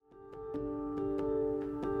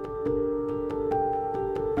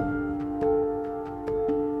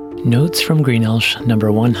Notes from Greenelsh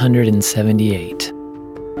number 178.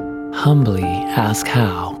 Humbly ask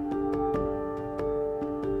how.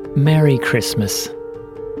 Merry Christmas.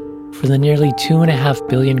 For the nearly 2.5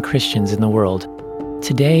 billion Christians in the world,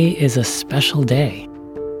 today is a special day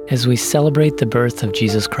as we celebrate the birth of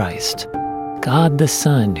Jesus Christ, God the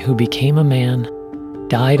Son who became a man,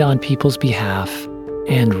 died on people's behalf,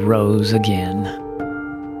 and rose again.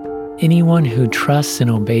 Anyone who trusts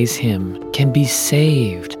and obeys him can be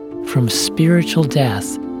saved from spiritual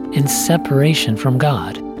death and separation from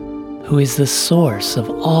God, who is the source of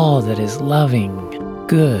all that is loving,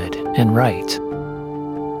 good, and right.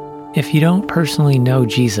 If you don't personally know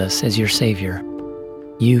Jesus as your Savior,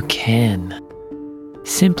 you can.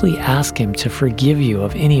 Simply ask Him to forgive you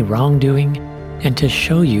of any wrongdoing and to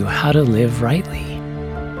show you how to live rightly.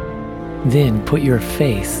 Then put your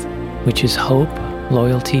faith, which is hope,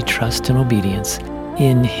 loyalty, trust, and obedience,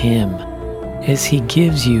 in Him, as He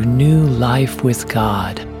gives you new life with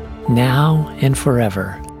God, now and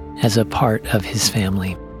forever, as a part of His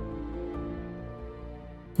family.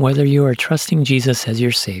 Whether you are trusting Jesus as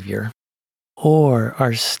your Savior or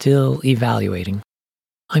are still evaluating,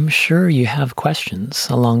 I'm sure you have questions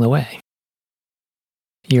along the way.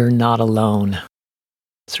 You're not alone.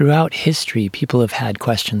 Throughout history, people have had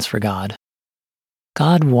questions for God.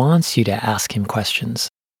 God wants you to ask Him questions,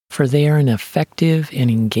 for they are an effective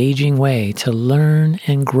and engaging way to learn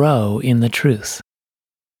and grow in the truth.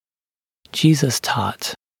 Jesus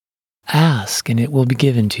taught, "Ask and it will be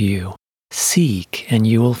given to you. Seek and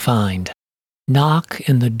you will find. Knock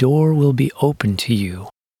and the door will be opened to you.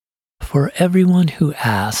 For everyone who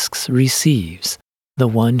asks receives, the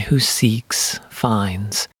one who seeks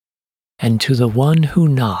finds, and to the one who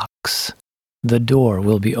knocks, the door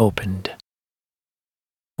will be opened."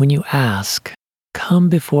 When you ask, come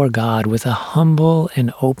before God with a humble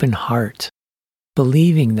and open heart,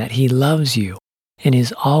 believing that He loves you and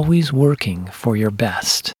is always working for your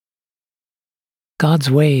best. God's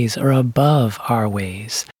ways are above our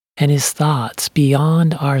ways, and His thoughts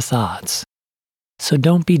beyond our thoughts. So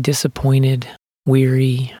don't be disappointed,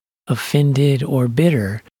 weary, offended, or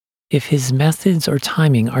bitter if His methods or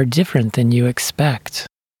timing are different than you expect.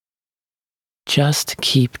 Just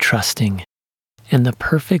keep trusting, and the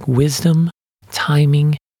perfect wisdom,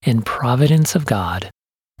 timing, and providence of God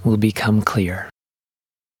will become clear.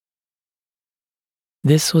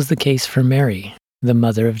 This was the case for Mary, the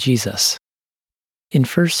mother of Jesus. In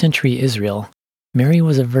first century Israel, Mary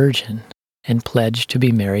was a virgin and pledged to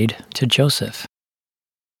be married to Joseph.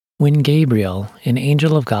 When Gabriel, an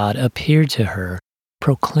angel of God, appeared to her,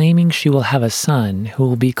 proclaiming she will have a son who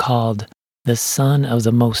will be called the Son of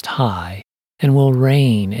the Most High and will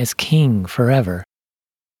reign as king forever,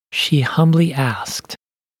 she humbly asked,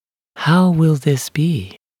 "How will this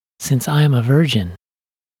be, since I am a virgin?"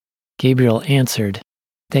 Gabriel answered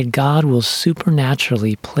that God will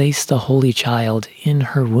supernaturally place the Holy Child in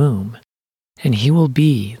her womb, and He will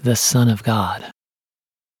be the Son of God.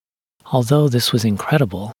 Although this was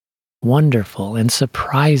incredible, wonderful, and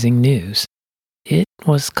surprising news, it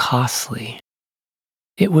was costly.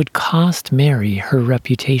 It would cost Mary her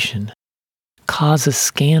reputation, cause a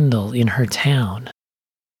scandal in her town,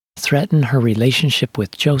 threaten her relationship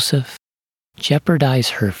with Joseph, jeopardize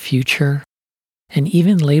her future, and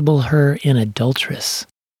even label her an adulteress,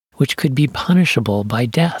 which could be punishable by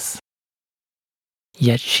death.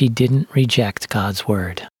 Yet she didn't reject God's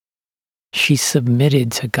word. She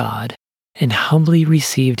submitted to God and humbly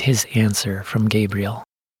received His answer from Gabriel.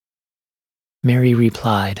 Mary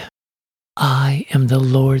replied, "I am the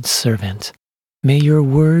Lord's servant. May your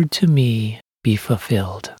word to me be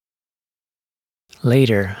fulfilled."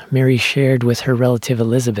 Later, Mary shared with her relative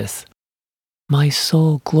Elizabeth, "My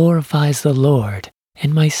soul glorifies the Lord,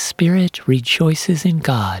 and my spirit rejoices in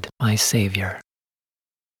God, my Savior."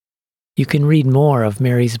 You can read more of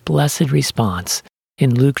Mary's blessed response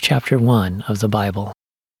in Luke chapter 1 of the Bible.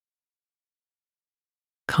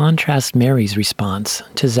 Contrast Mary's response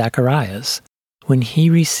to Zacharias when he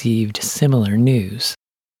received similar news.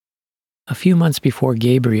 A few months before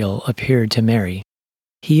Gabriel appeared to Mary,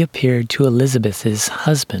 he appeared to Elizabeth's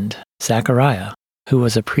husband, Zachariah, who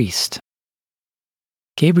was a priest.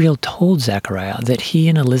 Gabriel told Zachariah that he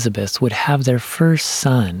and Elizabeth would have their first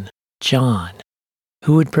son, John,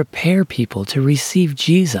 who would prepare people to receive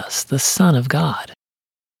Jesus, the Son of God.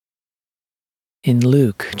 In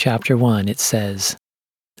Luke chapter 1, it says,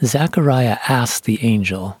 Zachariah asked the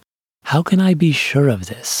angel, "How can I be sure of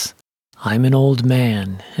this? I'm an old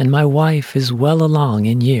man, and my wife is well along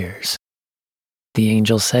in years." The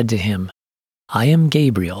angel said to him, "I am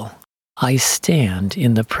Gabriel. I stand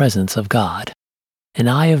in the presence of God, and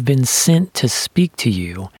I have been sent to speak to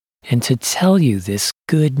you and to tell you this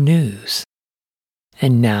good news.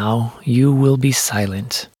 And now you will be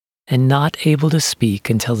silent and not able to speak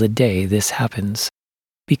until the day this happens,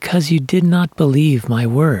 because you did not believe my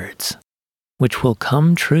words, which will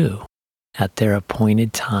come true at their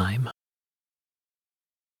appointed time."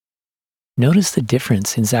 Notice the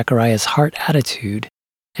difference in Zechariah's heart attitude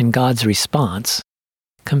and God's response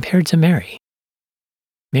compared to Mary.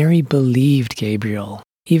 Mary believed Gabriel,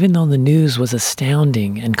 even though the news was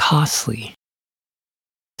astounding and costly.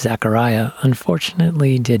 Zechariah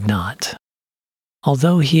unfortunately did not.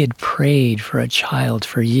 Although he had prayed for a child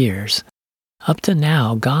for years, up to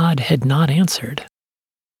now God had not answered.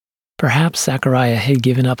 Perhaps Zechariah had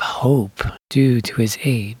given up hope due to his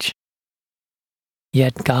age.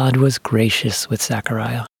 Yet God was gracious with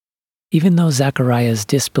Zechariah. Even though Zechariah's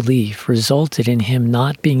disbelief resulted in him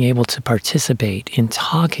not being able to participate in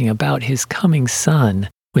talking about his coming son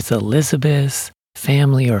with Elizabeth,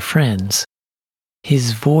 family, or friends,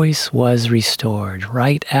 his voice was restored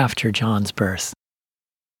right after John's birth.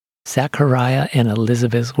 Zechariah and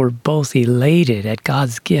Elizabeth were both elated at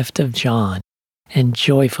God's gift of John and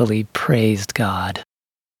joyfully praised God.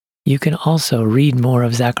 You can also read more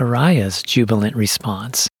of Zechariah's jubilant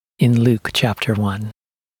response in Luke chapter 1.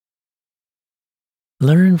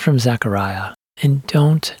 Learn from Zechariah and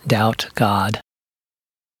don't doubt God.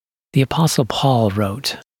 The Apostle Paul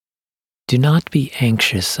wrote, "Do not be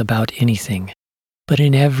anxious about anything, but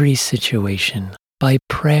in every situation, by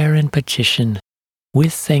prayer and petition,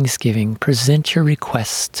 with thanksgiving, present your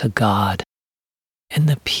requests to God, and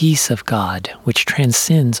the peace of God, which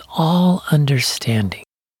transcends all understanding,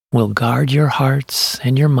 will guard your hearts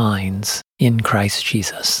and your minds in Christ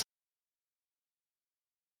Jesus."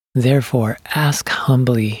 Therefore, ask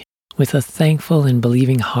humbly with a thankful and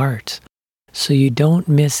believing heart, so you don't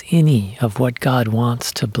miss any of what God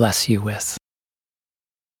wants to bless you with.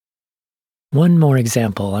 One more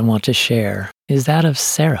example I want to share is that of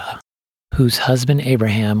Sarah, whose husband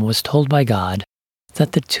Abraham was told by God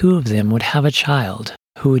that the two of them would have a child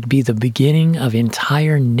who would be the beginning of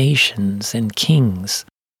entire nations and kings.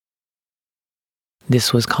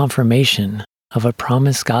 This was confirmation of a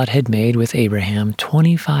promise God had made with Abraham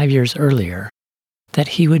 25 years earlier, that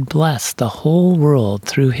he would bless the whole world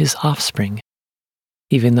through his offspring,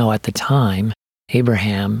 even though at the time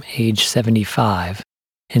Abraham, age 75,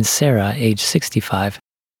 and Sarah, age 65,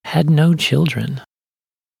 had no children.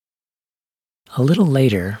 A little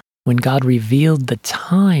later, when God revealed the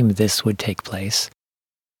time this would take place,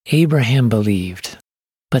 Abraham believed,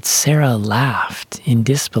 but Sarah laughed in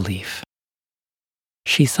disbelief.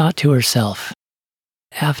 She thought to herself,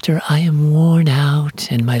 "After I am worn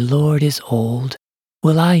out and my Lord is old,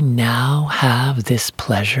 will I now have this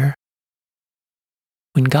pleasure?"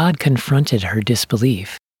 When God confronted her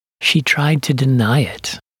disbelief, she tried to deny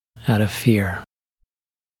it out of fear.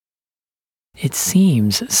 It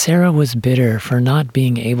seems Sarah was bitter for not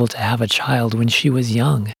being able to have a child when she was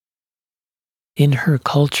young. In her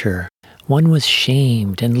culture, one was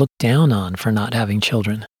shamed and looked down on for not having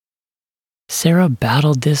children. Sarah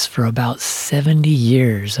battled this for about 70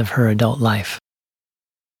 years of her adult life.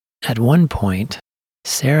 At one point,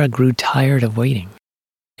 Sarah grew tired of waiting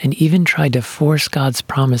and even tried to force God's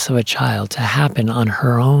promise of a child to happen on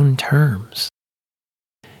her own terms.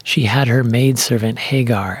 She had her maidservant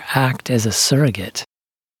Hagar act as a surrogate.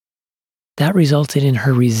 That resulted in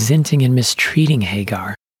her resenting and mistreating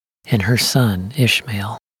Hagar and her son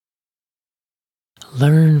Ishmael.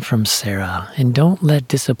 Learn from Sarah and don't let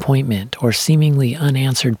disappointment or seemingly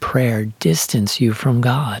unanswered prayer distance you from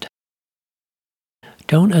God.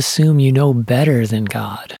 Don't assume you know better than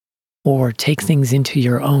God or take things into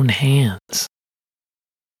your own hands.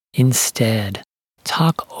 Instead,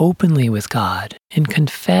 talk openly with God and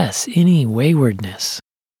confess any waywardness.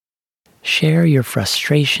 Share your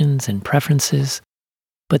frustrations and preferences,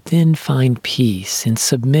 but then find peace in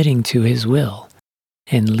submitting to His will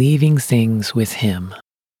and leaving things with Him.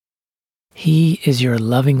 He is your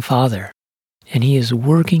loving Father, and He is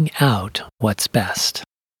working out what's best.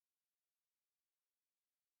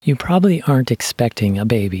 You probably aren't expecting a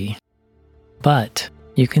baby, but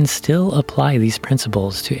you can still apply these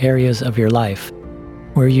principles to areas of your life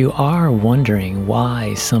where you are wondering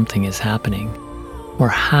why something is happening or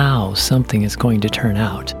how something is going to turn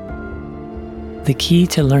out. The key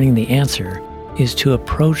to learning the answer is to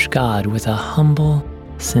approach God with a humble,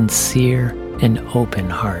 sincere, and open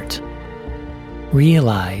heart.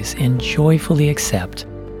 Realize and joyfully accept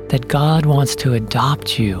that God wants to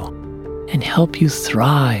adopt you and help you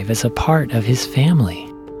thrive as a part of His family.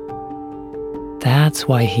 That's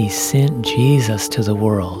why He sent Jesus to the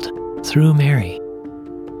world through Mary.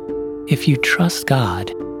 If you trust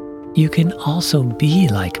God, you can also be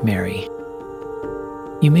like Mary.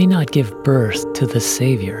 You may not give birth to the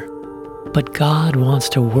Savior, but God wants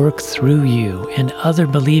to work through you and other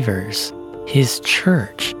believers, His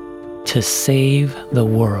church, to save the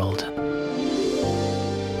world.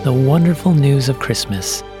 The wonderful news of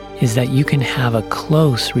Christmas is that you can have a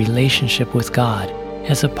close relationship with God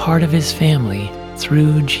as a part of His family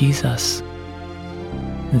through Jesus.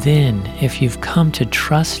 Then, if you've come to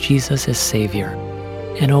trust Jesus as Savior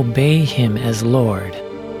and obey Him as Lord,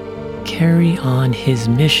 carry on His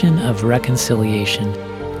mission of reconciliation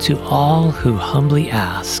to all who humbly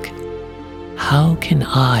ask, "How can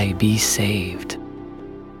I be saved?"